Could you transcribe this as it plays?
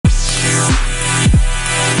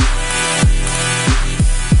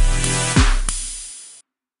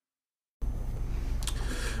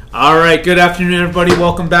All right, good afternoon, everybody.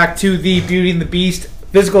 Welcome back to the Beauty and the Beast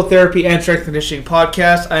Physical Therapy and Strength Conditioning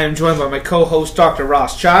Podcast. I am joined by my co-host, Dr.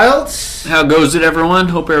 Ross Childs. How goes it, everyone?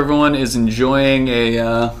 Hope everyone is enjoying it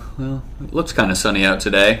looks kind of sunny out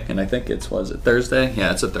today, and I think it's Thursday?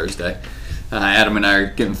 Yeah, it's a Thursday. Adam and I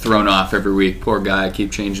are getting thrown off every week. Poor guy, I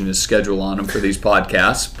keep changing his schedule on him for these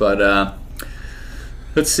podcasts. But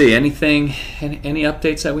let's see, any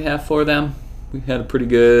updates that we have for them? We had a pretty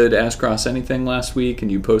good Ask Cross Anything last week, and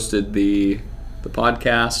you posted the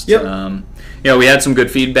podcast. Yep. We had some good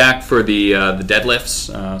feedback for the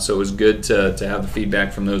deadlifts, so it was good to have the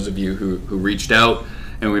feedback from those of you who reached out.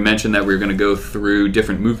 And we mentioned that we were going to go through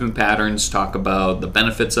different movement patterns, talk about the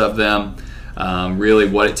benefits of them, really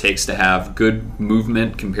what it takes to have good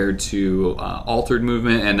movement compared to altered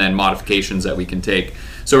movement, and then modifications that we can take.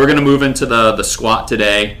 So we're going to move into the squat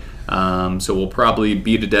today. So we'll probably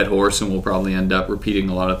beat a dead horse, and we'll probably end up repeating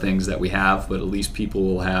a lot of things that we have, but at least people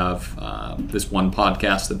will have this one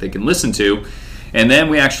podcast that they can listen to. And then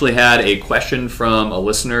we actually had a question from a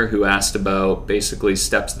listener who asked about basically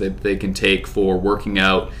steps that they can take for working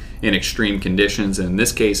out in extreme conditions. And in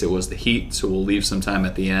this case, it was the heat, so we'll leave some time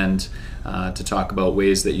at the end to talk about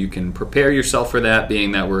ways that you can prepare yourself for that,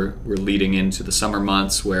 being that we're leading into the summer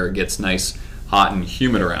months where it gets nice, hot, and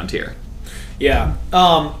humid around here. Yeah.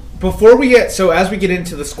 As we get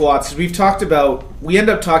into the squats, we end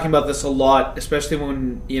up talking about this a lot, especially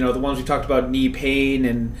when, the ones we talked about knee pain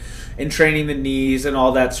and training the knees and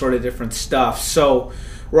all that sort of different stuff. So,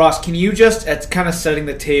 Ross, can you just, at kind of setting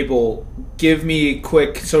the table, give me a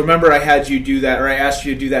quick, so remember I had you do that, or I asked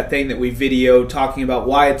you to do that thing that we videoed talking about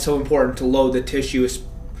why it's so important to load the tissue,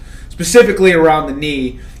 specifically around the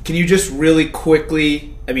knee. Can you just really quickly,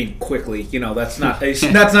 that's not a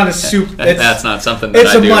soup. That's not something that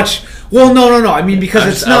I do. I mean, because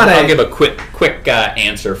it's not I'll give a quick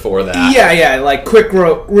answer for that. Yeah, like quick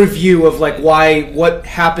review of like what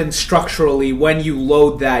happens structurally when you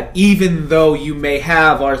load that, even though you may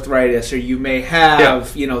have arthritis or you may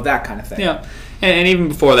have, that kind of thing. Yeah. And even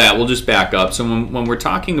before that, we'll just back up. So when we're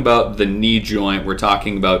talking about the knee joint, we're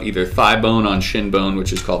talking about either thigh bone on shin bone,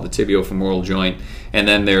 which is called the tibiofemoral joint, and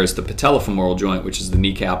then there's the patellofemoral joint, which is the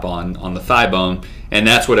kneecap on the thigh bone, and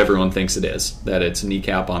that's what everyone thinks it is, that it's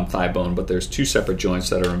kneecap on thigh bone, but there's two separate joints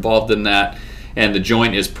that are involved in that, and the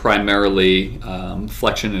joint is primarily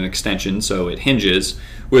flexion and extension, so it hinges,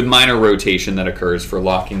 with minor rotation that occurs for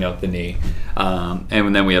locking out the knee.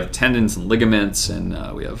 And then we have tendons and ligaments,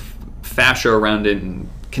 and we have fascia around it, and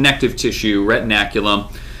connective tissue,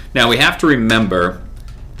 retinaculum. Now we have to remember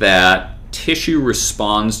that tissue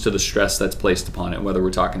responds to the stress that's placed upon it, whether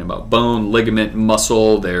we're talking about bone, ligament,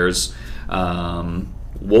 muscle. There's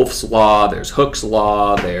Wolff's Law, there's Hooke's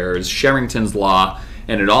Law, there's Sherrington's Law,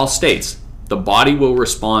 and it all states the body will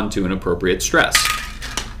respond to an appropriate stress.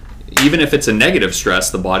 Even if it's a negative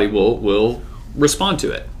stress, the body will respond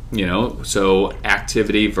to it. So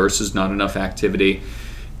activity versus not enough activity.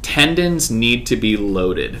 Tendons need to be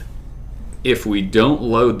loaded. If we don't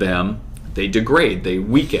load them, they degrade, they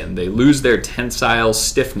weaken, they lose their tensile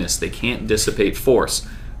stiffness, they can't dissipate force.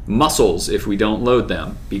 Muscles, if we don't load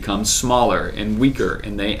them, become smaller and weaker,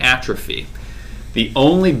 and they atrophy. The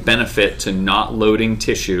only benefit to not loading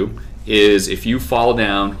tissue is if you fall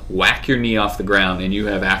down, whack your knee off the ground, and you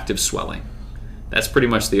have active swelling. That's pretty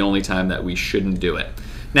much the only time that we shouldn't do it.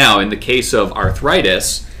 Now, in the case of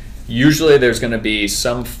arthritis, usually there's going to be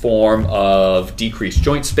some form of decreased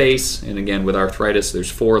joint space, and again, with arthritis, there's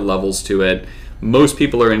 4 levels to it. Most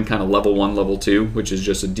people are in kind of level 1, level 2, which is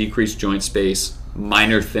just a decreased joint space,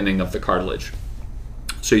 minor thinning of the cartilage.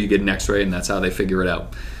 So you get an x-ray, and that's how they figure it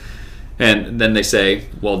out. And then they say,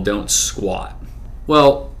 well, don't squat.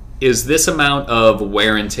 Well, is this amount of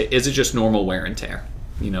wear and tear, is it just normal wear and tear?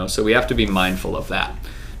 So we have to be mindful of that.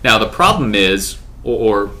 Now, the problem is,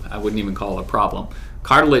 or I wouldn't even call it a problem,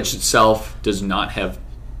 cartilage itself does not have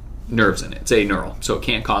nerves in it. It's aneural, so it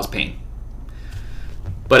can't cause pain.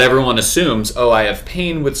 But everyone assumes, I have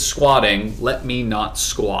pain with squatting, let me not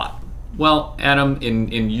squat. Well, Adam,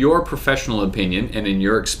 in your professional opinion and in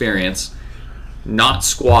your experience, not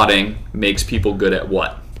squatting makes people good at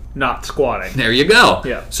what? Not squatting. There you go.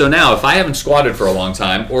 Yeah. So now, if I haven't squatted for a long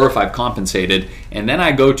time, or if I've compensated, and then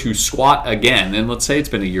I go to squat again, and let's say it's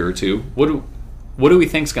been a year or two, what do we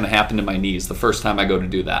think is going to happen to my knees the first time I go to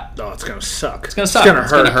do that? Oh, it's going to suck. It's going to suck.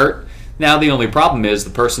 It's going to hurt. Now, the only problem is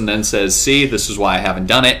the person then says, see, this is why I haven't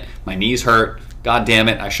done it. My knees hurt. God damn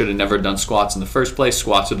it, I should have never done squats in the first place.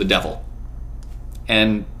 Squats are the devil.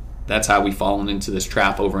 And that's how we've fallen into this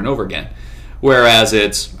trap over and over again. Whereas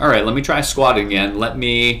it's, all right, let me try squatting again. Let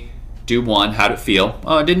me do one. How'd it feel?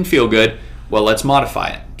 Oh, it didn't feel good. Well, let's modify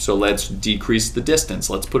it. So let's decrease the distance.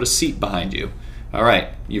 Let's put a seat behind you. All right,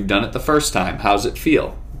 you've done it the first time. How's it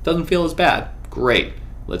feel? It doesn't feel as bad. Great.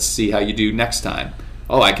 Let's see how you do next time.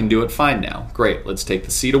 Oh, I can do it fine now. Great. Let's take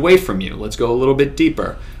the seat away from you. Let's go a little bit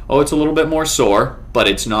deeper. Oh, it's a little bit more sore, but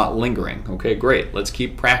it's not lingering. Okay, great. Let's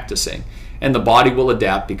keep practicing. And the body will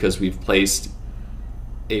adapt because we've placed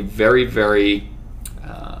a very, very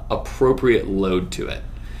appropriate load to it.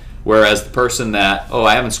 Whereas the person that, oh,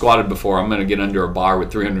 I haven't squatted before, I'm going to get under a bar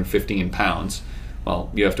with 315 pounds.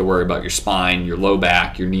 Well, you have to worry about your spine, your low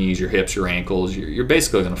back, your knees, your hips, your ankles. You're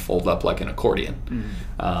basically going to fold up like an accordion.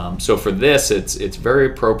 So for this, it's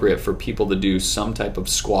very appropriate for people to do some type of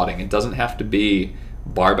squatting. It doesn't have to be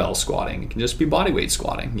barbell squatting. It can just be bodyweight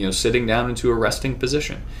squatting, sitting down into a resting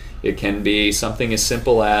position. It can be something as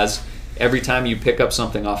simple as every time you pick up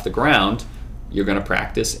something off the ground, you're going to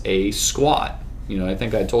practice a squat. I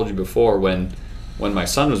think I told you before when my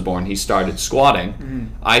son was born, he started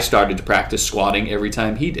squatting. I started to practice squatting every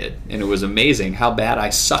time he did. And it was amazing how bad I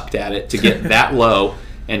sucked at it to get that low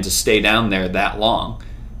and to stay down there that long.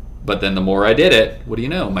 But then the more I did it, what do you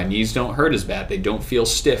know? My knees don't hurt as bad. They don't feel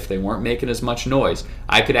stiff. They weren't making as much noise.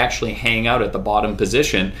 I could actually hang out at the bottom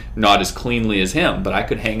position, not as cleanly as him, but I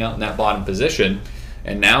could hang out in that bottom position.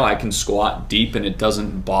 And now I can squat deep and it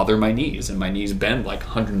doesn't bother my knees. And my knees bend like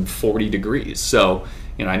 140 degrees. So,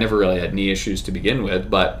 I never really had knee issues to begin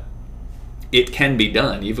with, but it can be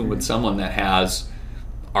done even with someone that has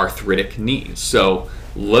arthritic knees. So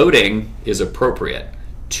loading is appropriate.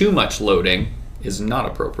 Too much loading is not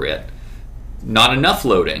appropriate. Not enough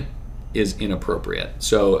loading is inappropriate.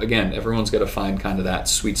 So again, everyone's got to find kind of that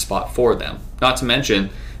sweet spot for them. Not to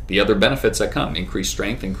mention the other benefits that come: increased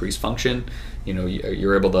strength, increased function.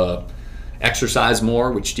 You're able to exercise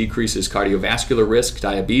more, which decreases cardiovascular risk,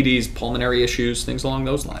 diabetes, pulmonary issues, things along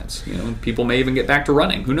those lines. People may even get back to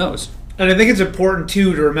running. Who knows? And I think it's important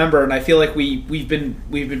too to remember, and I feel like we've been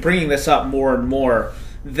bringing this up more and more,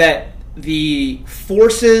 that the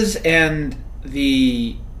forces and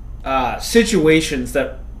the situations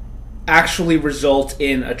that actually result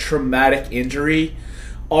in a traumatic injury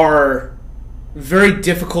are very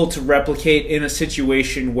difficult to replicate in a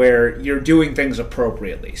situation where you're doing things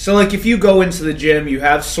appropriately. So like if you go into the gym, you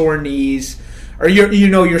have sore knees, or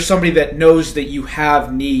you're somebody that knows that you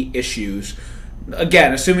have knee issues.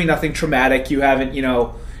 Again, assuming nothing traumatic, you haven't,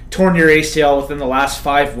 torn your ACL within the last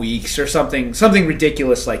 5 weeks or something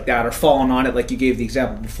ridiculous like that, or fallen on it like you gave the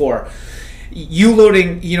example before. You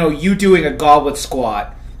doing a goblet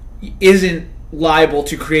squat isn't liable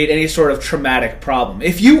to create any sort of traumatic problem.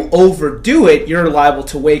 If you overdo it, you're liable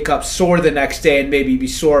to wake up sore the next day and maybe be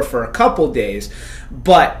sore for a couple days,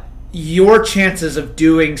 but your chances of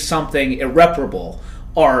doing something irreparable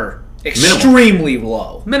are extremely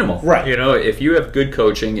low. Minimal. Right. If you have good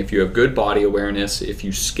coaching, if you have good body awareness, if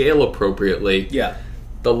you scale appropriately,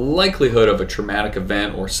 the likelihood of a traumatic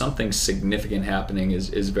event or something significant happening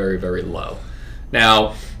is very, very low.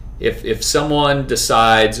 Now, if someone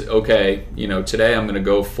decides, okay, today I'm going to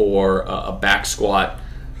go for a back squat,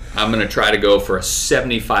 I'm going to try to go for a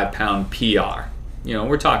 75-pound PR.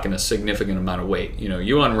 We're talking a significant amount of weight. You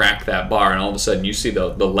unrack that bar and all of a sudden you see the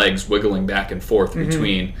legs wiggling back and forth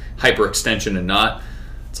between hyperextension and not.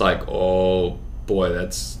 It's like, oh boy,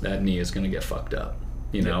 that knee is going to get fucked up.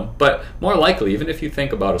 But more likely, even if you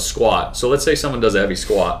think about a squat, so let's say someone does a heavy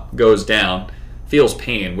squat, goes down, feels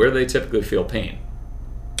pain. Where do they typically feel pain?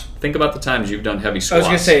 Think about the times you've done heavy squats. I was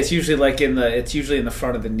going to say it's usually in the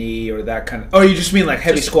front of the knee or that kind of. Oh, you just mean like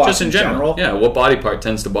heavy squats just in general? Yeah. What body part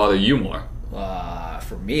tends to bother you more?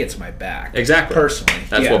 For me, it's my back. Exactly. Personally,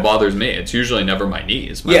 that's what bothers me. It's usually never my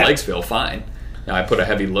knees. My legs feel fine. I put a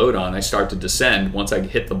heavy load on. I start to descend. Once I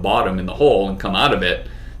hit the bottom in the hole and come out of it,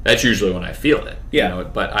 that's usually when I feel it. Yeah.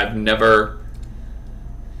 But I've never.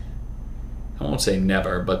 I won't say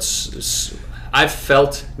never, but. I've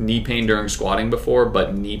felt knee pain during squatting before,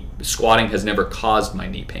 but squatting has never caused my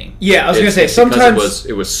knee pain. Yeah, I was going to say sometimes because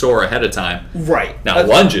it was sore ahead of time. Right. Now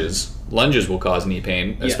lunges will cause knee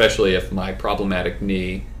pain, especially if my problematic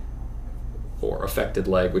knee or affected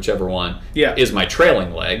leg, whichever one, is my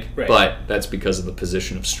trailing leg. Right. But that's because of the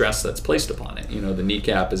position of stress that's placed upon it. The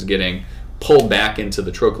kneecap is getting pulled back into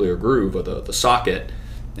the trochlear groove or the socket,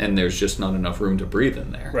 and there's just not enough room to breathe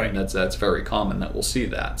in there. Right. And that's very common that we'll see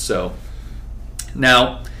that. So.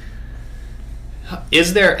 Now,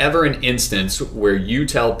 is there ever an instance where you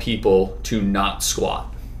tell people to not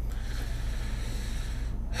squat?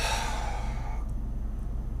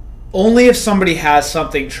 Only if somebody has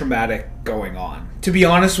something traumatic going on. To be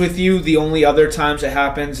honest with you, the only other times it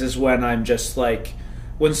happens is when I'm just like,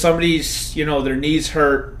 when somebody's, their knees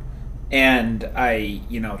hurt, And I,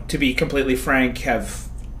 to be completely frank, have,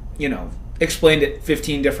 explained it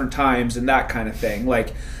 15 different times and that kind of thing.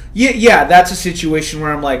 Like, yeah, that's a situation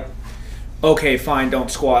where I'm like, okay, fine,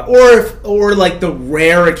 don't squat. Or like the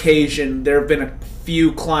rare occasion, there have been a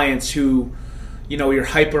few clients who, your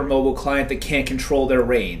hypermobile client that can't control their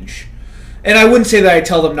range. And I wouldn't say that I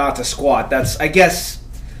tell them not to squat. That's, I guess,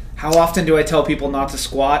 how often do I tell people not to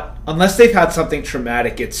squat? Unless they've had something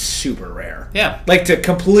traumatic, it's super rare. Yeah. Like to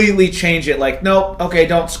completely change it, like, nope, okay,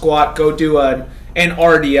 don't squat, go do an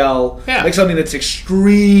RDL. Yeah. Like something that's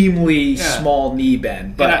extremely small knee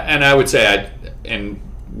bend. But and I would say, and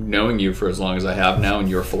knowing you for as long as I have now and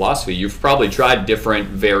your philosophy, you've probably tried different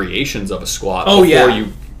variations of a squat before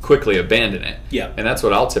you quickly abandon it. Yeah. And that's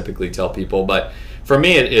what I'll typically tell people. But for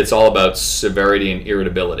me, it's all about severity and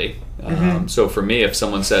irritability. So for me, if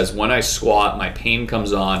someone says, when I squat, my pain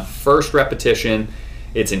comes on, first repetition,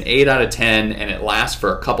 it's an 8 out of 10, and it lasts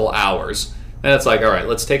for a couple hours, then it's like, all right,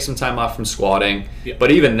 let's take some time off from squatting. Yeah. But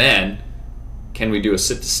even then, can we do a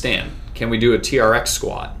sit to stand? Can we do a TRX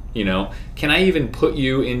squat? Can I even put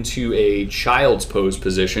you into a child's pose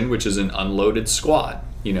position, which is an unloaded squat?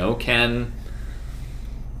 Can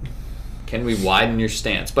we widen your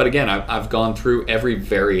stance? But again, I've gone through every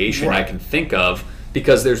variation I can think of,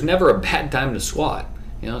 because there's never a bad time to squat.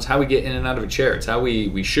 It's how we get in and out of a chair. It's how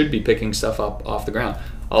we should be picking stuff up off the ground.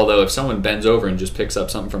 Although if someone bends over and just picks up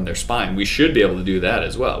something from their spine, we should be able to do that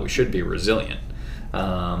as well. We should be resilient.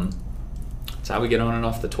 It's how we get on and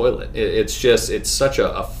off the toilet. It's such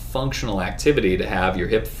a functional activity to have your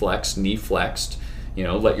hip flexed, knee flexed,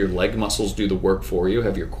 let your leg muscles do the work for you,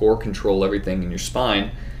 have your core control everything in your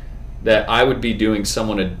spine, that I would be doing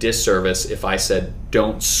someone a disservice if I said,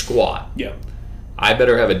 don't squat. Yeah. I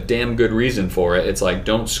better have a damn good reason for it. It's like,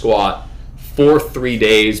 don't squat for 3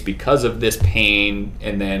 days because of this pain,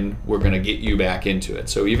 and then we're going to get you back into it.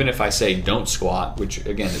 So even if I say don't squat, which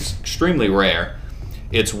again is extremely rare,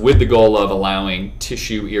 it's with the goal of allowing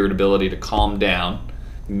tissue irritability to calm down.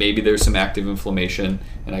 Maybe there's some active inflammation,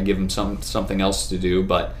 and I give them something else to do.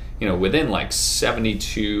 But within like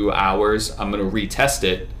 72 hours, I'm going to retest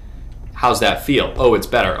it. How's that feel? Oh, it's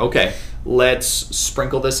better. Okay, let's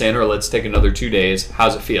sprinkle this in, or let's take another 2 days.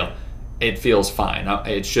 How's it feel? It feels fine.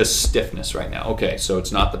 It's just stiffness right now. Okay, so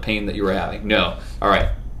it's not the pain that you were having. No. All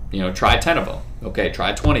right, try 10 of them. Okay,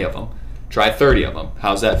 try 20 of them. Try 30 of them.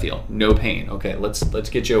 How's that feel? No pain. Okay, let's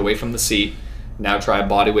get you away from the seat. Now try a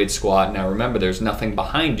bodyweight squat. Now remember, there's nothing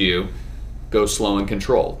behind you. Go slow and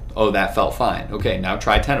controlled. Oh, that felt fine. Okay, now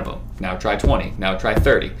try 10 of them. Now try 20. Now try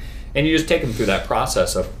 30. And you just take them through that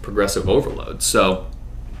process of progressive overload. So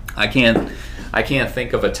I can't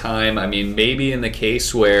think of a time. I mean, maybe in the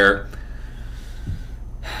case where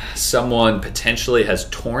someone potentially has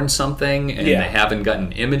torn something and they haven't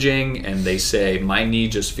gotten imaging, and they say, my knee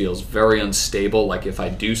just feels very unstable, like if I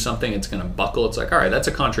do something it's going to buckle. It's like, all right, that's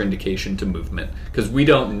a contraindication to movement, because we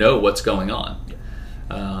don't know what's going on.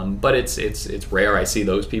 But it's rare I see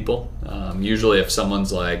those people. Usually if someone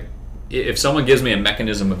gives me a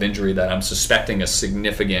mechanism of injury that I'm suspecting a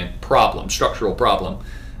significant problem, structural problem,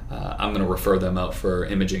 I'm going to refer them out for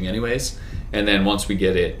imaging anyways. And then once we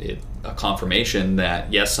get a confirmation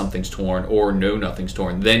that yes, something's torn, or no, nothing's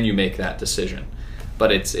torn, then you make that decision.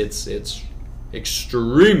 But it's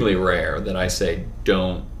extremely rare that I say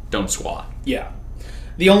don't squat. Yeah.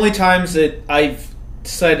 The only times that I've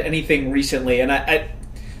said anything recently, and I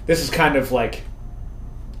this is kind of like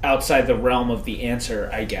outside the realm of the answer,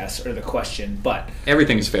 I guess, or the question, but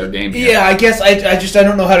everything's fair game here. Yeah, I guess I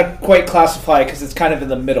don't know how to quite classify it, because it's kind of in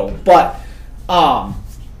the middle. But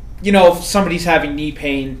if somebody's having knee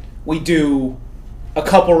pain, we do a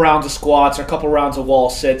couple rounds of squats or a couple rounds of wall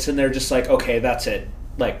sits, and they're just like, okay, that's it,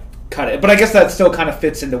 like, cut it. But I guess that still kind of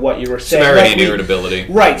fits into what you were saying. Severity and irritability.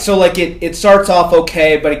 Right, so like it starts off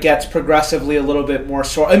okay, but it gets progressively a little bit more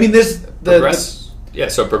sore. I mean,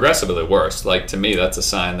 so progressively worse. Like, to me, that's a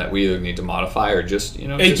sign that we either need to modify or just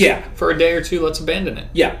for a day or two, let's abandon it.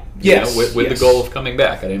 Yeah. With the goal of coming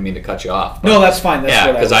back. I didn't mean to cut you off. No, that's fine. That's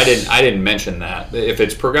because I didn't mention that. If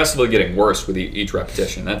it's progressively getting worse with each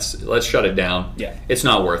repetition, let's shut it down. Yeah. It's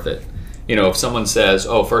not worth it. If someone says,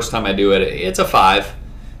 "Oh, first time I do it, it's a 5,"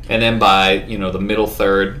 and then by the middle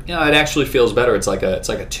third, it actually feels better. It's like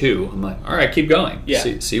a 2. I'm like, all right, keep going.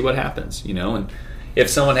 Yeah. See what happens. And if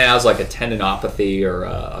someone has like a tendinopathy or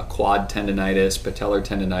a quad tendonitis, patellar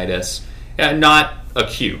tendonitis, not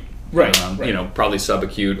acute, right. Probably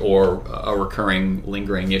subacute or a recurring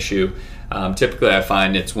lingering issue. Typically, I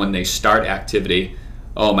find it's when they start activity.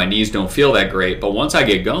 Oh, my knees don't feel that great, but once I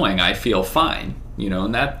get going, I feel fine.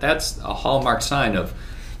 And that's a hallmark sign of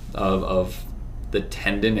the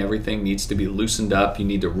tendon, everything needs to be loosened up. You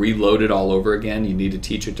need to reload it all over again. You need to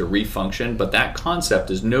teach it to refunction. But that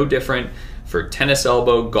concept is no different for tennis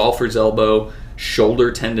elbow, golfer's elbow,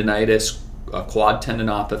 shoulder tendonitis, quad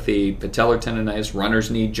tendinopathy, patellar tendonitis,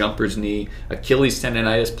 runner's knee, jumper's knee, Achilles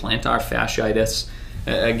tendonitis, plantar fasciitis.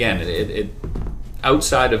 Again, it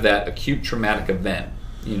outside of that acute traumatic event,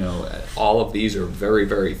 all of these are very,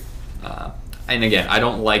 very, and again, I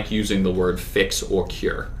don't like using the word fix or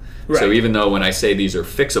cure. Right. So even though when I say these are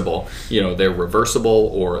fixable, they're reversible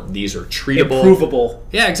or these are treatable. Improvable.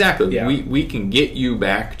 Yeah, exactly. Yeah. We can get you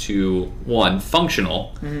back to, one,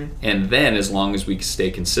 functional, and then as long as we stay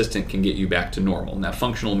consistent, can get you back to normal. Now,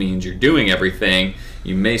 functional means you're doing everything.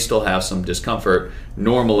 You may still have some discomfort.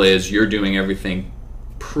 Normal is you're doing everything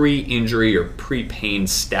pre-injury or pre-pain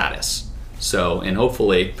status. So, and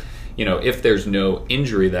hopefully, if there's no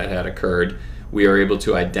injury that had occurred, we are able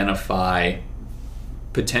to identify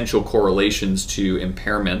potential correlations to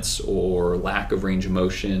impairments or lack of range of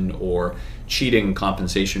motion or cheating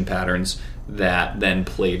compensation patterns that then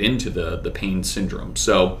played into the pain syndrome.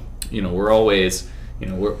 So, we're always,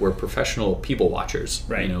 we're professional people watchers.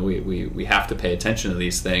 Right. We have to pay attention to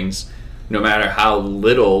these things, no matter how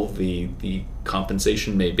little the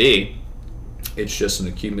compensation may be. It's just an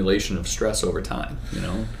accumulation of stress over time.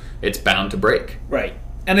 It's bound to break. Right.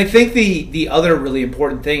 And I think the other really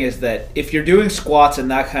important thing is that if you're doing squats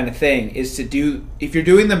and that kind of thing, is to do, if you're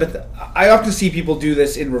doing them, I often see people do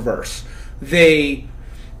this in reverse. They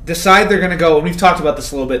decide they're going to go, and we've talked about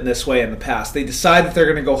this a little bit in this way in the past, they decide that they're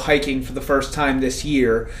going to go hiking for the first time this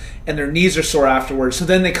year, and their knees are sore afterwards, so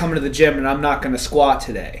then they come into the gym and I'm not going to squat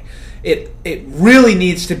today. It really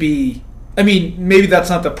needs to be, I mean, maybe that's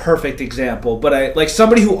not the perfect example, but like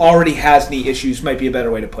somebody who already has knee issues might be a better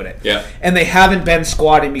way to put it. Yeah. And they haven't been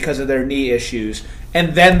squatting because of their knee issues,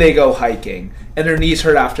 and then they go hiking, and their knees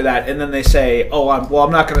hurt after that, and then they say, I'm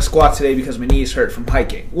not going to squat today because my knees hurt from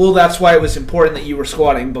hiking. Well, that's why it was important that you were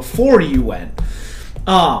squatting before you went.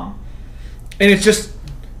 And it's just,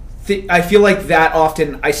 I feel like that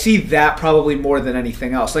often, I see that probably more than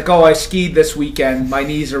anything else. Like, I skied this weekend, my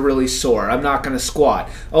knees are really sore, I'm not going to squat.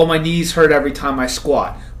 My knees hurt every time I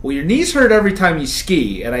squat. Well, your knees hurt every time you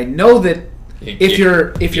ski, and I know that if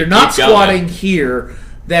you're not squatting here,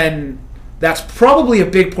 then that's probably a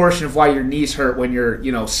big portion of why your knees hurt when you're,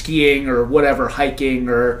 skiing or whatever, hiking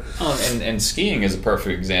or... and skiing is a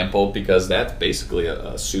perfect example because that's basically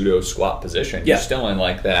a pseudo squat position. Yeah. You're still in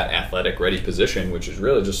like that athletic ready position, which is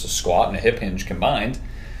really just a squat and a hip hinge combined.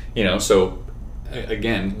 So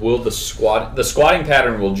again, the squatting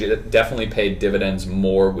pattern will definitely pay dividends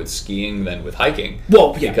more with skiing than with hiking.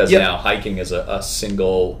 Well, yeah, because now hiking is a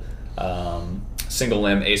single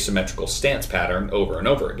limb asymmetrical stance pattern over and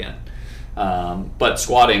over again. But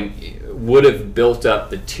squatting would have built up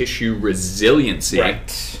the tissue resiliency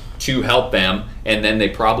to help them, and then they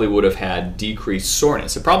probably would have had decreased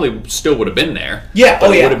soreness. It probably still would have been there,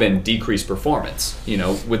 but it would have been decreased performance.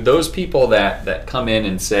 With those people that come in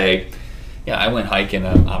and say, I went hiking,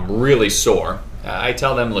 I'm really sore, I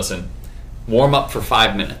tell them, listen, warm up for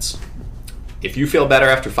 5 minutes. If you feel better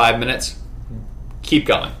after 5 minutes, keep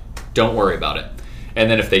going. Don't worry about it. And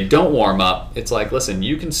then if they don't warm up, it's like, listen,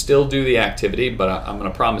 you can still do the activity, but I'm going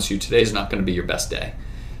to promise you today's not going to be your best day.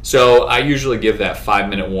 So I usually give that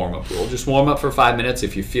 5-minute warm-up rule. Just warm up for 5 minutes.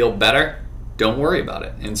 If you feel better, don't worry about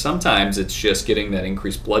it. And sometimes it's just getting that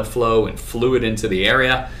increased blood flow and fluid into the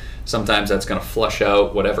area. Sometimes that's going to flush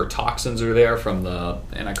out whatever toxins are there from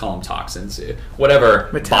and I call them toxins, whatever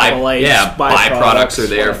metabolites, byproducts are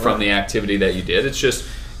there from the activity that you did. It's just,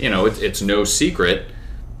 it's no secret.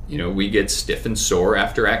 We get stiff and sore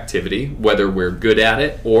after activity, whether we're good at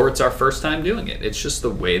it or it's our first time doing it. It's just the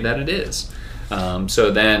way that it is.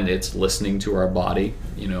 So then it's listening to our body.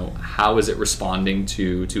 How is it responding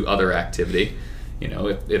to other activity?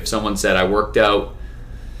 If someone said, I worked out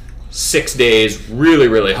 6 days really,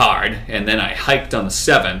 really hard, and then I hiked on the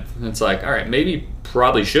 7th, it's like, all right, maybe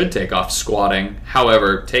probably should take off squatting.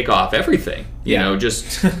 However, take off everything.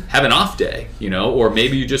 Just have an off day, or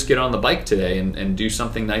maybe you just get on the bike today and do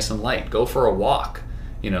something nice and light. Go for a walk.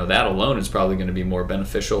 That alone is probably going to be more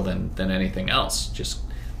beneficial than anything else. Just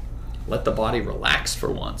let the body relax for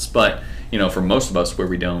once. But, for most of us where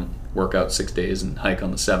we don't work out 6 days and hike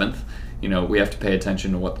on the 7th, we have to pay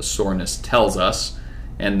attention to what the soreness tells us.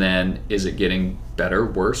 And then, is it getting better,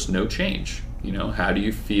 worse, no change? How do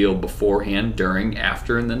you feel beforehand, during,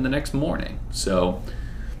 after, and then the next morning? So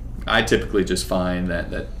I typically just find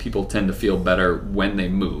that people tend to feel better when they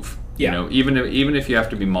move. Yeah. Even if you have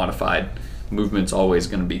to be modified, movement's always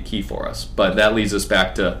going to be key for us. But that leads us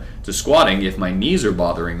back to squatting. If my knees are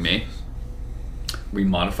bothering me, we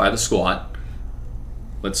modify the squat.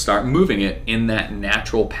 let's start moving it in that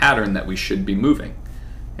natural pattern that we should be moving.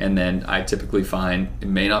 And then I typically find it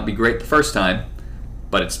may not be great the first time,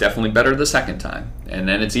 but it's definitely better the second time. And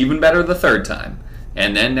then it's even better the third time.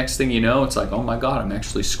 And then next thing you know, it's like, oh my God, I'm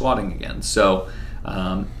actually squatting again. So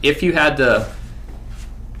if you had to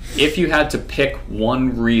pick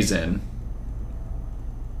one reason,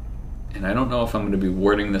 and I don't know if I'm going to be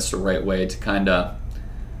wording this the right way to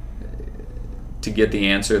get the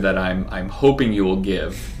answer that I'm hoping you will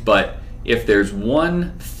give, but if there's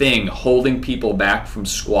one thing holding people back from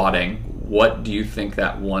squatting, what do you think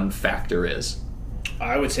that one factor is?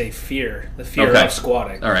 I would say fear. The fear of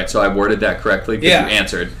squatting. All right, so I worded that correctly because you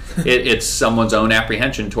answered. It's someone's own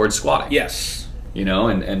apprehension towards squatting. Yes. You know,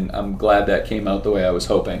 and I'm glad that came out the way I was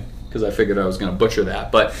hoping, because I figured I was going to butcher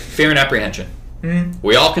that. But fear and apprehension. Mm-hmm.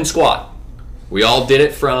 We all can squat. We all did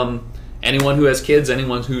it, from anyone who has kids,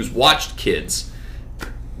 anyone who's watched kids.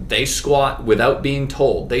 They squat without being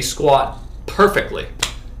told. They squat perfectly.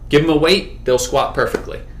 Give them a weight, they'll squat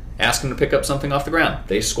perfectly. Ask them to pick up something off the ground.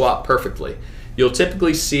 They squat perfectly. You'll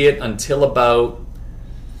typically see it until about,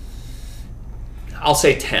 I'll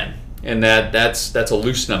say 10. And that's a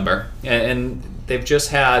loose number. And they've just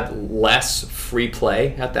had less free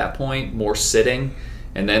play at that point, more sitting.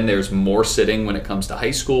 And then there's more sitting when it comes to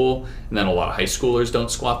high school. And then a lot of high schoolers don't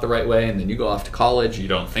squat the right way. And then you go off to college, you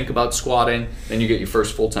don't think about squatting. Then you get your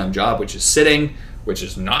first full-time job, which is sitting, which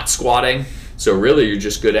is not squatting. So really you're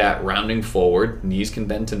just good at rounding forward. Knees can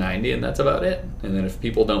bend to 90, and that's about it. And then if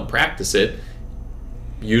people don't practice it,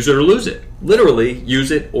 use it or lose it. Literally,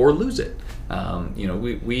 use it or lose it.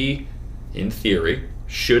 We, in theory,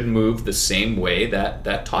 should move the same way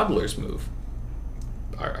that toddlers move.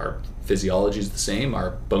 Our physiology is the same.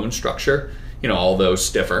 Our bone structure, although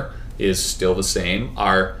stiffer, is still the same.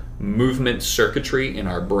 Our movement circuitry in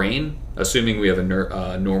our brain, assuming we have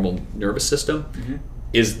a normal nervous system, mm-hmm.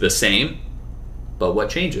 is the same. But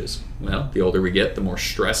what changes? Well, the older we get, the more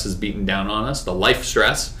stress is beaten down on us, the life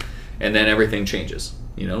stress, and then everything changes.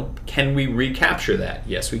 Can we recapture that?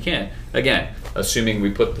 Yes, we can. Again, assuming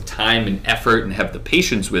we put the time and effort and have the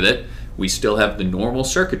patience with it, we still have the normal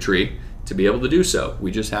circuitry to be able to do so.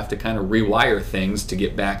 We just have to kind of rewire things to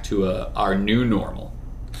get back to our new normal.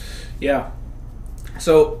 Yeah.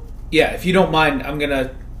 So, if you don't mind, I'm going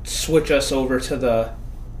to switch us over to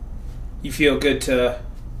you feel good to...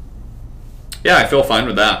 Yeah, I feel fine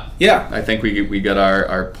with that. Yeah. I think we got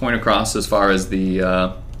our point across as far as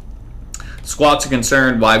the squats are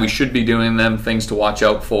concerned, why we should be doing them, things to watch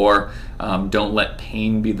out for. Don't let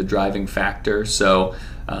pain be the driving factor. So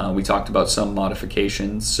we talked about some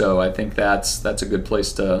modifications. So I think that's a good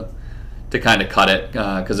place to kind of cut it,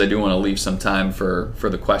 because I do want to leave some time for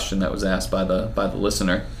the question that was asked by the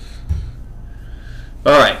listener.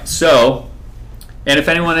 All right, so... And if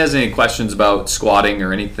anyone has any questions about squatting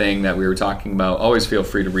or anything that we were talking about, always feel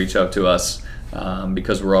free to reach out to us,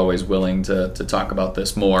 because we're always willing to talk about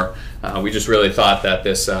this more. We just really thought that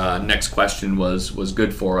this next question was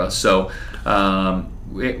good for us. So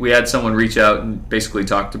we had someone reach out and basically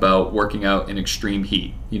talked about working out in extreme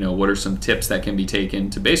heat. What are some tips that can be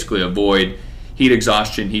taken to basically avoid heat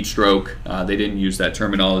exhaustion, heat stroke? They didn't use that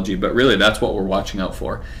terminology, but really that's what we're watching out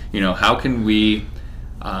for. How can we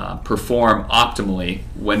perform optimally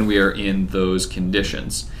when we are in those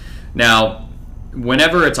conditions? Now,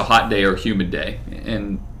 whenever it's a hot day or humid day,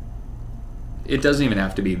 and it doesn't even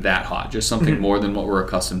have to be that hot, just something more than what we're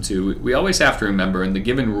accustomed to, we always have to remember, and the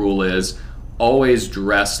given rule is always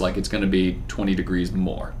dress like it's going to be 20 degrees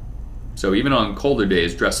more. So even on colder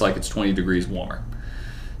days, dress like it's 20 degrees warmer.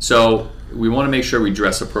 So we want to make sure we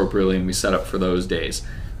dress appropriately and we set up for those days.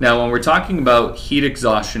 Now, when we're talking about heat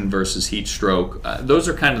exhaustion versus heat stroke, those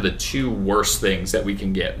are kind of the two worst things that we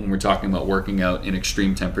can get when we're talking about working out in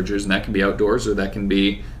extreme temperatures, and that can be outdoors or that can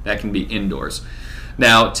be indoors.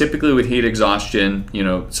 Now, typically with heat exhaustion,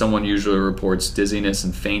 someone usually reports dizziness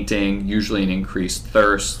and fainting, usually an increased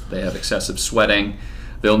thirst. They have excessive sweating.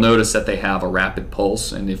 They'll notice that they have a rapid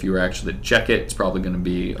pulse, and if you were actually to check it, it's probably going to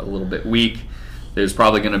be a little bit weak. There's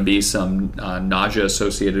probably going to be some nausea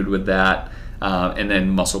associated with that. And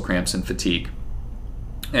then muscle cramps and fatigue.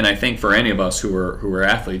 And I think for any of us who are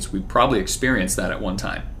athletes, we probably experienced that at one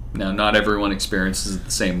time. Now, not everyone experiences it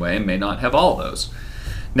the same way and may not have all of those.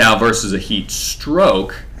 Now, versus a heat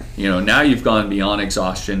stroke, now you've gone beyond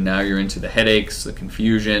exhaustion. Now you're into the headaches, the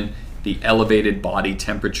confusion, the elevated body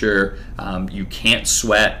temperature. You can't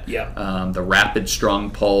sweat. Yeah. The rapid,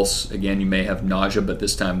 strong pulse. Again, you may have nausea, but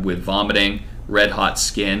this time with vomiting. Red hot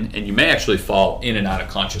skin, and you may actually fall in and out of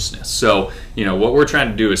consciousness. So, what we're trying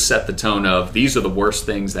to do is set the tone of these are the worst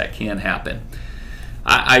things that can happen.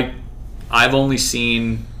 I've only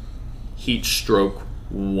seen heat stroke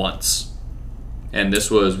once. And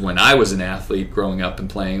this was when I was an athlete growing up and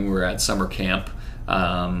playing. We were at summer camp.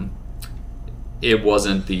 It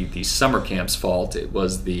wasn't the summer camp's fault. It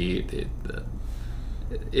was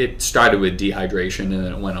it started with dehydration and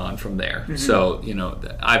then it went on from there. Mm-hmm. So,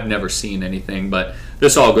 I've never seen anything, but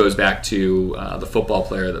this all goes back to the football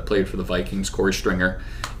player that played for the Vikings, Corey Stringer.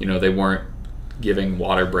 They weren't giving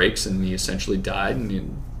water breaks and he essentially died. And he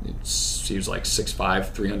was like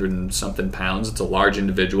 6'5", 300 and something pounds. It's a large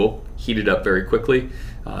individual, heated up very quickly.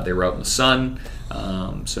 They were out in the sun.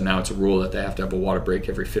 So now it's a rule that they have to have a water break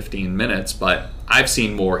every 15 minutes. But I've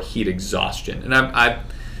seen more heat exhaustion. And I've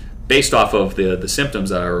based off of the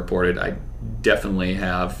symptoms that I reported, I definitely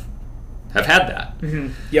have had that.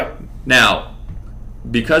 Mm-hmm. Yep. Now,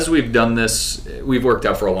 because we've done this, we've worked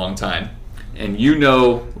out for a long time. And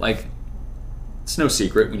it's no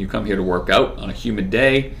secret when you come here to work out on a humid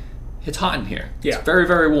day, it's hot in here. Yeah. It's very,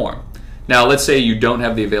 very warm. Now, let's say you don't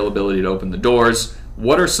have the availability to open the doors.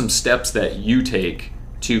 What are some steps that you take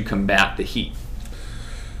to combat the heat?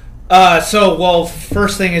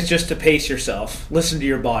 First thing is just to pace yourself. Listen to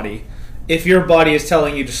your body. If your body is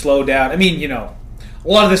telling you to slow down, a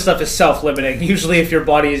lot of this stuff is self-limiting. Usually if your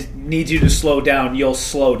body needs you to slow down, you'll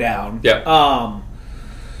slow down. Yeah.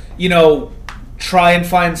 Try and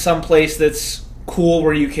find some place that's cool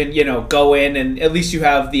where you can, go in and at least you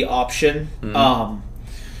have the option. Mm-hmm.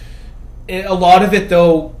 A lot of it,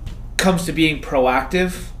 though, comes to being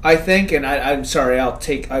proactive, I think, and I'm sorry,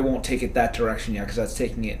 I won't take it that direction yet because that's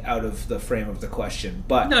taking it out of the frame of the question.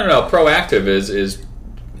 But no, proactive is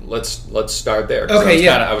let's start there. Okay,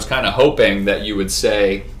 I was kind of hoping that you would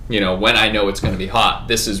say, when I know it's going to be hot,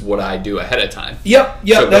 this is what I do ahead of time. Yep,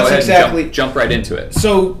 so that's exactly. Jump right into it.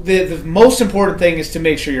 So the most important thing is to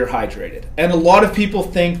make sure you're hydrated, and a lot of people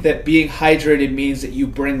think that being hydrated means that you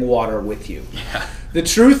bring water with you. Yeah. The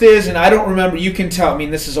truth is, and I don't remember, you can tell,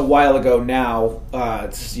 this is a while ago now,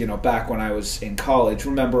 it's, back when I was in college,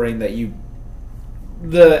 remembering that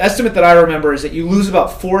the estimate that I remember is that you lose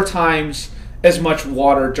about 4 times as much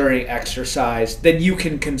water during exercise than you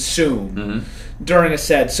can consume during a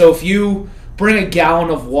set. So if you bring a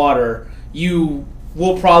gallon of water, you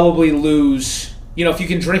will probably lose, if you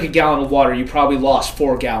can drink a gallon of water, you probably lost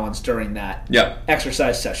 4 gallons during that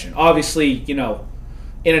exercise session. Obviously,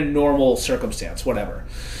 in a normal circumstance, whatever.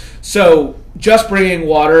 So just bringing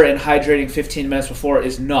water and hydrating 15 minutes before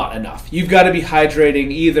is not enough. You've got to be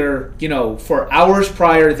hydrating either, for hours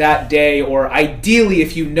prior that day, or ideally,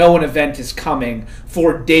 if you know an event is coming,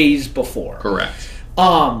 for days before. Correct.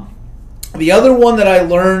 The other one that I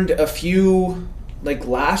learned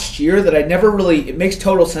last year that I never really, it makes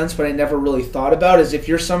total sense, but I never really thought about, is if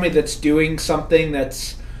you're somebody that's doing something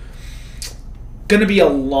that's going to be a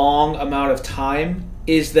long amount of time,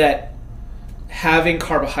 is that having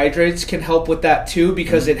carbohydrates can help with that too,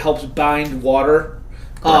 because it helps bind water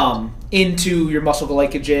into your muscle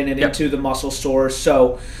glycogen and into the muscle stores.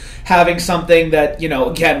 So having something that,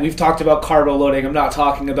 again, we've talked about carbo loading. I'm not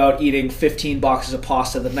talking about eating 15 boxes of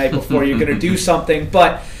pasta the night before you're going to do something,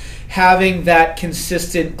 but having that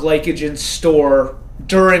consistent glycogen store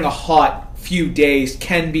during a hot few days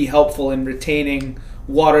can be helpful in retaining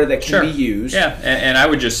water that can be used. Yeah, and I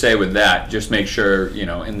would just say with that, just make sure,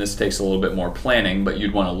 and this takes a little bit more planning, but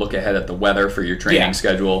you'd want to look ahead at the weather for your training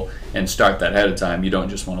schedule and start that ahead of time. You don't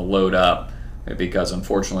just want to load up, because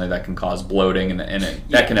unfortunately that can cause bloating and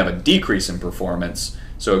that can have a decrease in performance.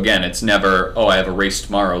 So again, it's never, I have a race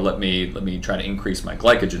tomorrow, let me try to increase my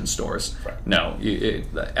glycogen stores. Right. No,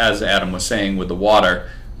 as Adam was saying with the water,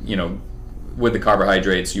 with the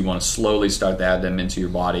carbohydrates, you want to slowly start to add them into your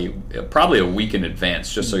body, probably a week in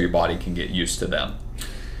advance, just so your body can get used to them.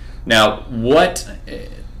 Now,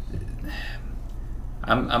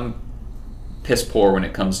 I'm piss poor when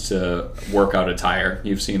it comes to workout attire.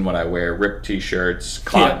 You've seen what I wear: ripped t-shirts,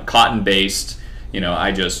 cotton based.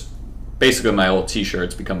 Basically my old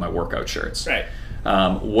t-shirts become my workout shirts. Right.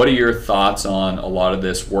 What are your thoughts on a lot of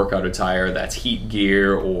this workout attire that's heat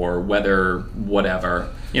gear or weather,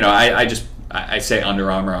 whatever? I say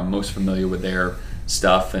Under Armour. I'm most familiar with their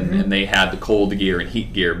stuff, and they had the cold gear and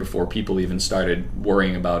heat gear before people even started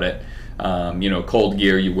worrying about it. Cold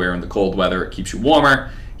gear you wear in the cold weather, it keeps you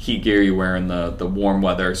warmer. Heat gear you wear in the warm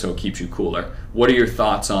weather, so it keeps you cooler. What are your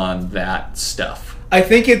thoughts on that stuff? I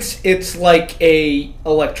think it's like a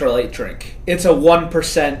electrolyte drink. It's a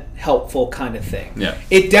 1% helpful kind of thing. Yeah.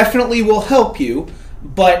 It definitely will help you,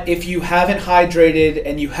 but if you haven't hydrated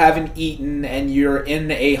and you haven't eaten and you're in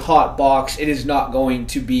a hot box, it is not going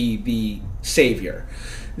to be the savior.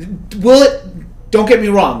 Will it? Don't get me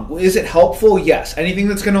wrong. Is it helpful? Yes. Anything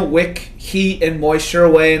that's going to wick heat and moisture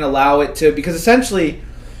away and allow it to, because essentially,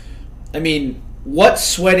 what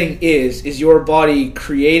sweating is your body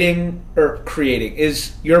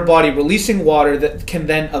is your body releasing water that can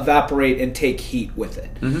then evaporate and take heat with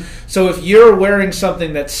it. Mm-hmm. So if you're wearing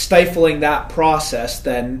something that's stifling that process,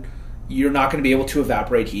 then you're not going to be able to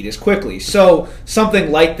evaporate heat as quickly. So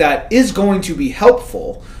something like that is going to be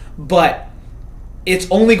helpful, but it's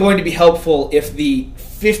only going to be helpful if the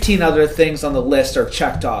 15 other things on the list are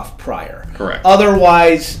checked off prior. Correct.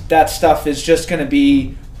 Otherwise, that stuff is just going to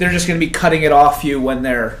be, they're just going to be cutting it off you when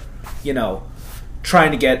they're,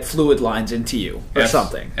 trying to get fluid lines into you or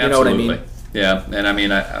something. You know what I mean? Yeah, and I mean,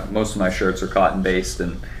 most of my shirts are cotton-based,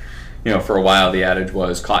 and for a while the adage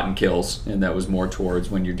was cotton kills, and that was more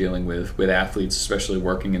towards when you're dealing with athletes, especially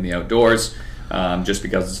working in the outdoors, just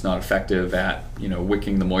because it's not effective at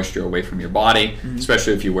wicking the moisture away from your body,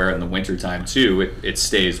 especially if you wear it in the wintertime too. It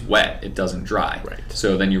stays wet, it doesn't dry. Right.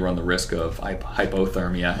 So then you run the risk of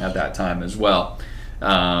hypothermia at that time as well.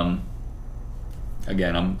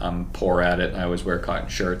 Again, I'm poor at it. I always wear cotton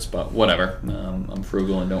shirts, but whatever. I'm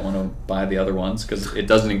frugal and don't want to buy the other ones because it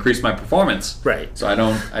doesn't increase my performance. Right. So I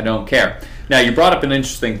don't care. Now, you brought up an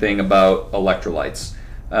interesting thing about electrolytes.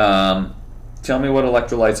 Tell me what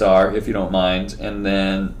electrolytes are, if you don't mind, and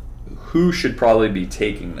then who should probably be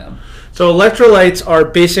taking them. So electrolytes are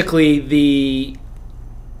basically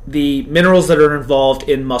the minerals that are involved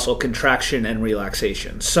in muscle contraction and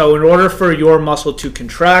relaxation. So in order for your muscle to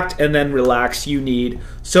contract and then relax, you need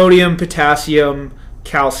sodium, potassium,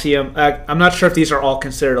 calcium. I'm not sure if these are all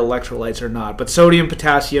considered electrolytes or not, but sodium,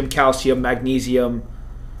 potassium, calcium, magnesium.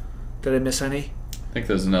 Did I miss any? I think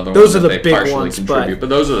there's another those one are that the they big partially ones, contribute, but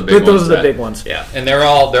those are the big ones. Those are the big ones. Yeah, and they're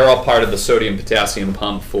all part of the sodium potassium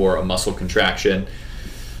pump for a muscle contraction.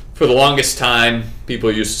 For the longest time, people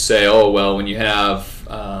used to say, "Oh, well, when you have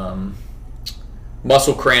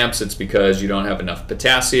muscle cramps, it's because you don't have enough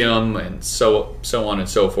potassium," and so on and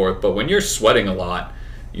so forth. But when you're sweating a lot,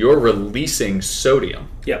 you're releasing sodium.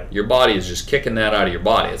 Yep. Your body is just kicking that out of your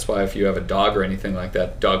body. That's why if you have a dog or anything like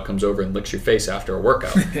that, dog comes over and licks your face after a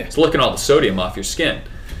workout. It's licking all the sodium off your skin.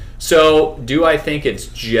 So do I think it's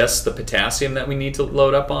just the potassium that we need to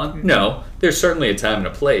load up on? No. There's certainly a time and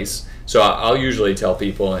a place. So I'll usually tell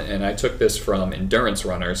people, and I took this from endurance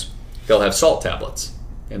runners, they'll have salt tablets.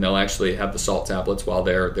 And they'll actually have the salt tablets while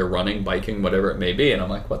they're running, biking, whatever it may be. And I'm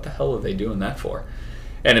like, what the hell are they doing that for?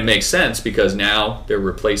 And it makes sense because now they're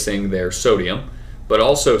replacing their sodium, but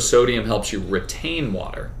also sodium helps you retain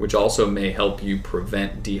water, which also may help you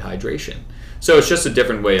prevent dehydration. So it's just a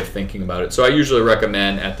different way of thinking about it. So I usually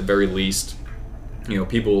recommend, at the very least,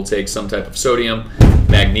 people will take some type of sodium.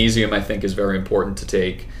 Magnesium, I think, is very important to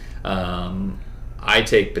take. I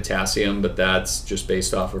take potassium, but that's just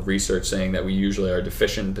based off of research saying that we usually are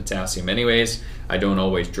deficient in potassium anyways. I don't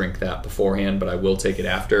always drink that beforehand, but I will take it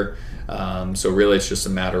after. So really it's just a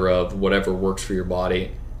matter of whatever works for your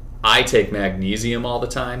body. I take magnesium all the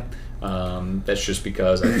time. That's just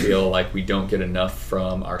because I feel like we don't get enough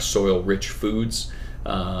from our soil-rich foods.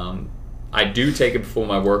 I do take it before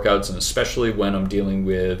my workouts, and especially when I'm dealing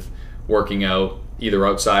with working out either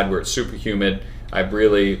outside where it's super humid, I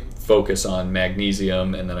really focus on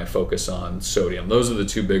magnesium, and then I focus on sodium. Those are the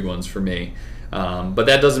two big ones for me. But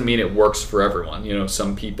that doesn't mean it works for everyone.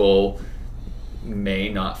 Some people may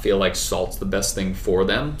not feel like salt's the best thing for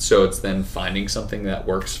them, so it's then finding something that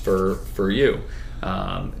works for you.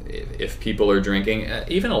 If people are drinking,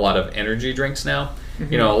 even a lot of energy drinks now,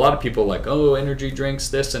 a lot of people are like, oh, energy drinks,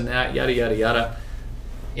 this and that, yada, yada, yada.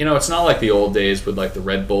 It's not like the old days with like the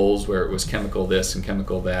Red Bulls where it was chemical this and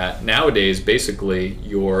chemical that. Nowadays, basically,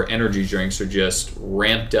 your energy drinks are just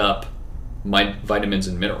ramped up vitamins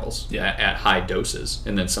and minerals at high doses.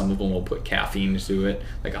 And then some of them will put caffeine to it,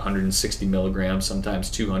 like 160 milligrams, sometimes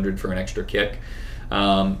 200 for an extra kick.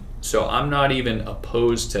 So I'm not even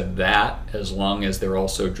opposed to that as long as they're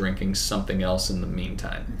also drinking something else in the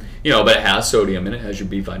meantime. But it has sodium in it, it has your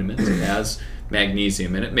B vitamins, it has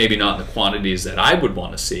magnesium in it, maybe not in the quantities that I would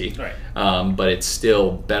want to see, right. But it's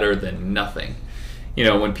still better than nothing.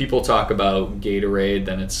 When people talk about Gatorade,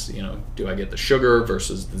 then it's, do I get the sugar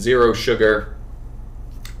versus the zero sugar?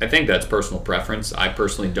 I think that's personal preference. I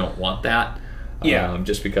personally don't want that.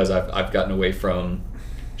 Just because I've gotten away from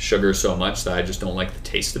sugar so much that I just don't like the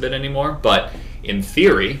taste of it anymore. But in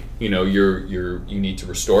theory, you need to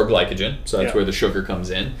restore glycogen, so that's where the sugar comes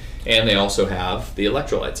in. And they also have the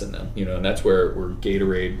electrolytes in them, and that's where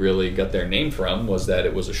Gatorade really got their name from, was that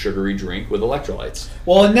it was a sugary drink with electrolytes.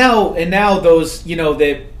 Well, and now those,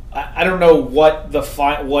 I don't know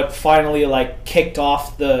what finally kicked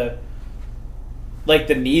off the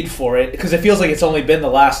need for it, because it feels like it's only been the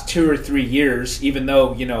last 2 or 3 years, even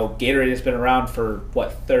though Gatorade has been around for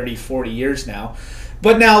 30-40 years now.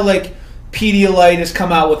 But now Pedialyte has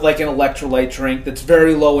come out with like an electrolyte drink that's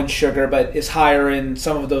very low in sugar, but is higher in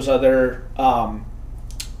some of those other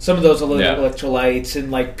electrolytes. And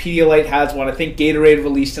like Pedialyte has one. I think Gatorade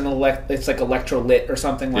released it's like Electrolyte or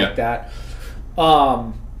something like that.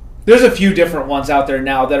 There's a few different ones out there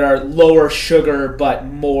now that are lower sugar but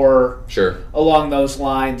more along those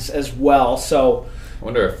lines as well. So I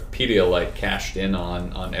wonder if Pedialyte cashed in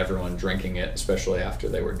on everyone drinking it, especially after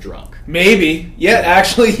they were drunk. Maybe. Yeah,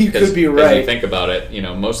 actually, you could be right. Because you think about it,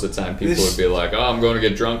 most of the time people would be like, oh, I'm going to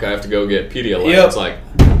get drunk, I have to go get Pedialyte. Yep. It's like...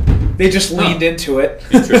 They just leaned into it.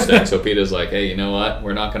 Interesting. So PETA's like, hey, you know what?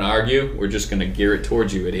 We're not going to argue. We're just going to gear it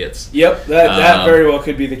towards you idiots. Yep, that very well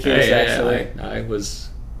could be the case, actually. I was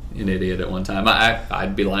an idiot at one time.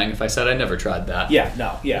 I'd be lying if I said I never tried that.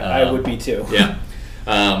 I would be too.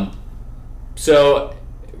 So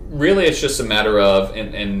really it's just a matter of,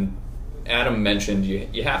 and Adam mentioned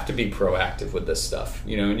you have to be proactive with this stuff,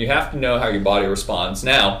 and you have to know how your body responds.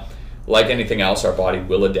 Now, like anything else, our body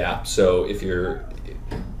will adapt. So if you're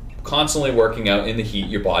constantly working out in the heat,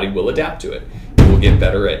 your body will adapt to it. You will get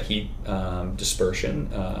better at heat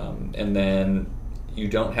dispersion, and then you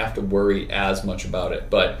don't have to worry as much about it.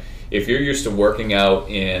 But if you're used to working out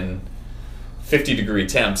in 50-degree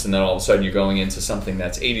temps and then all of a sudden you're going into something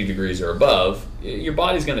that's 80 degrees or above, your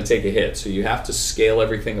body's going to take a hit. So you have to scale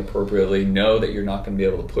everything appropriately, know that you're not going to be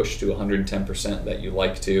able to push to 110% that you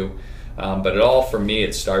like to. But for me,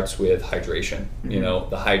 it starts with hydration.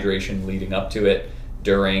 The hydration leading up to it,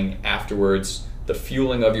 during, afterwards, the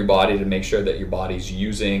fueling of your body to make sure that your body's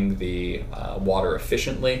using the water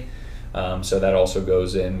efficiently. So that also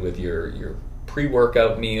goes in with your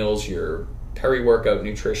pre-workout meals, your peri-workout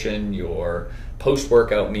nutrition, your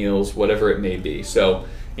post-workout meals, whatever it may be. So,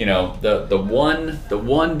 the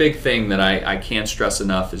one big thing that I can't stress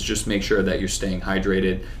enough is just make sure that you're staying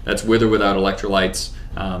hydrated. That's with or without electrolytes.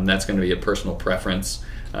 That's going to be a personal preference.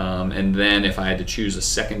 And then if I had to choose a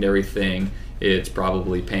secondary thing, it's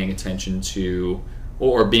probably paying attention to,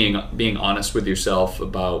 or being honest with yourself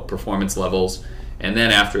about performance levels. And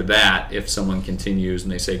then after that, if someone continues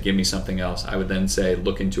and they say, give me something else, I would then say,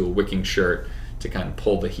 look into a wicking shirt to kind of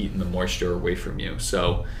pull the heat and the moisture away from you.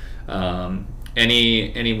 So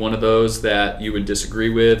any one of those that you would disagree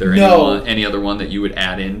with, or any other one that you would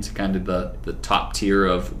add in to kind of the top tier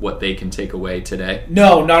of what they can take away today?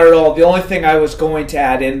 No, not at all. The only thing I was going to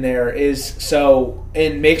add in there is,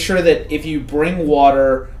 and make sure that if you bring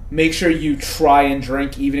water, make sure you try and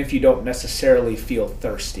drink even if you don't necessarily feel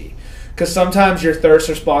thirsty. Because sometimes your thirst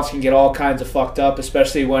response can get all kinds of fucked up,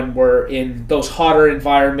 especially when we're in those hotter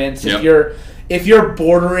environments. Yep. If you're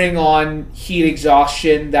bordering on heat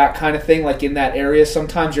exhaustion, that kind of thing, like in that area,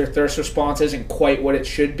 sometimes your thirst response isn't quite what it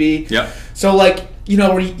should be. Yep. So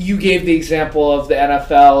where you gave the example of the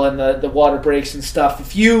NFL and the water breaks and stuff.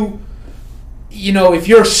 If if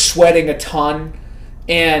you're sweating a ton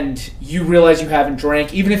and you realize you haven't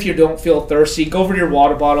drank, even if you don't feel thirsty, go over to your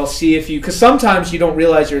water bottle, see if because sometimes you don't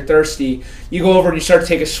realize you're thirsty. You go over and you start to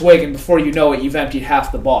take a swig, and before you know it, you've emptied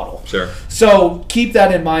half the bottle. Sure. So keep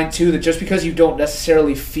that in mind too, that just because you don't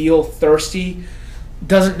necessarily feel thirsty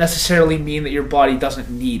doesn't necessarily mean that your body doesn't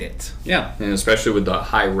need it. Yeah, and especially with the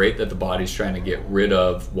high rate that the body's trying to get rid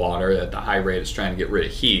of water, that the high rate is trying to get rid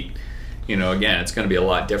of heat, again, it's going to be a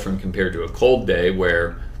lot different compared to a cold day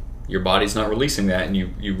where your body's not releasing that, and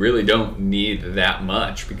you really don't need that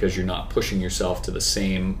much because you're not pushing yourself to the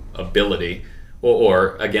same ability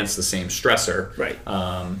or against the same stressor. Right.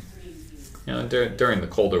 During the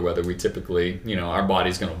colder weather, we typically, our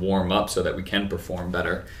body's going to warm up so that we can perform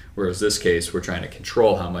better. Whereas this case, we're trying to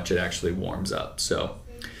control how much it actually warms up. So,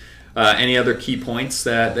 any other key points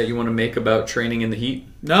that you want to make about training in the heat?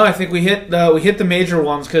 No, I think we hit the major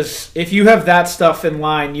ones, because if you have that stuff in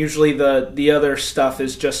line, usually the other stuff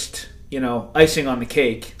is just icing on the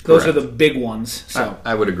cake. Those are the big ones. So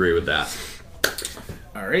I would agree with that.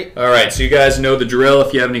 All right. So you guys know the drill.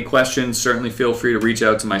 If you have any questions, certainly feel free to reach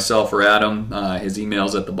out to myself or Adam. His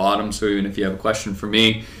email's at the bottom, so even if you have a question for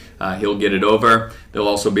me, he'll get it over. There'll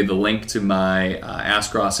also be the link to my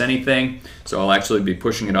Ask Ross Anything. So I'll actually be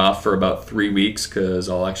pushing it off for about 3 weeks, because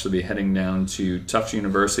I'll actually be heading down to Tufts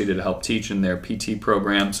University to help teach in their PT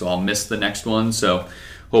program. So I'll miss the next one. So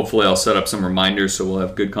hopefully I'll set up some reminders so we'll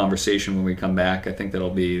have good conversation when we come back. I think that'll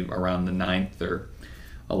be around the 9th or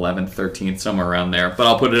 11th, 13th, somewhere around there. But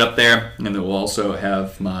I'll put it up there, and then we'll also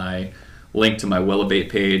have my link to my Willabate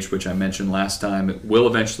page, which I mentioned last time. It will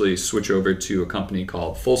eventually switch over to a company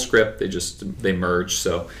called Fullscript. They merged,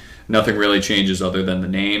 so nothing really changes other than the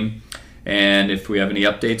name. And if we have any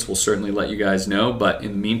updates, we'll certainly let you guys know. But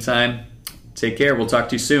in the meantime, take care. We'll talk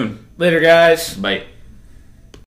to you soon. Later, guys. Bye.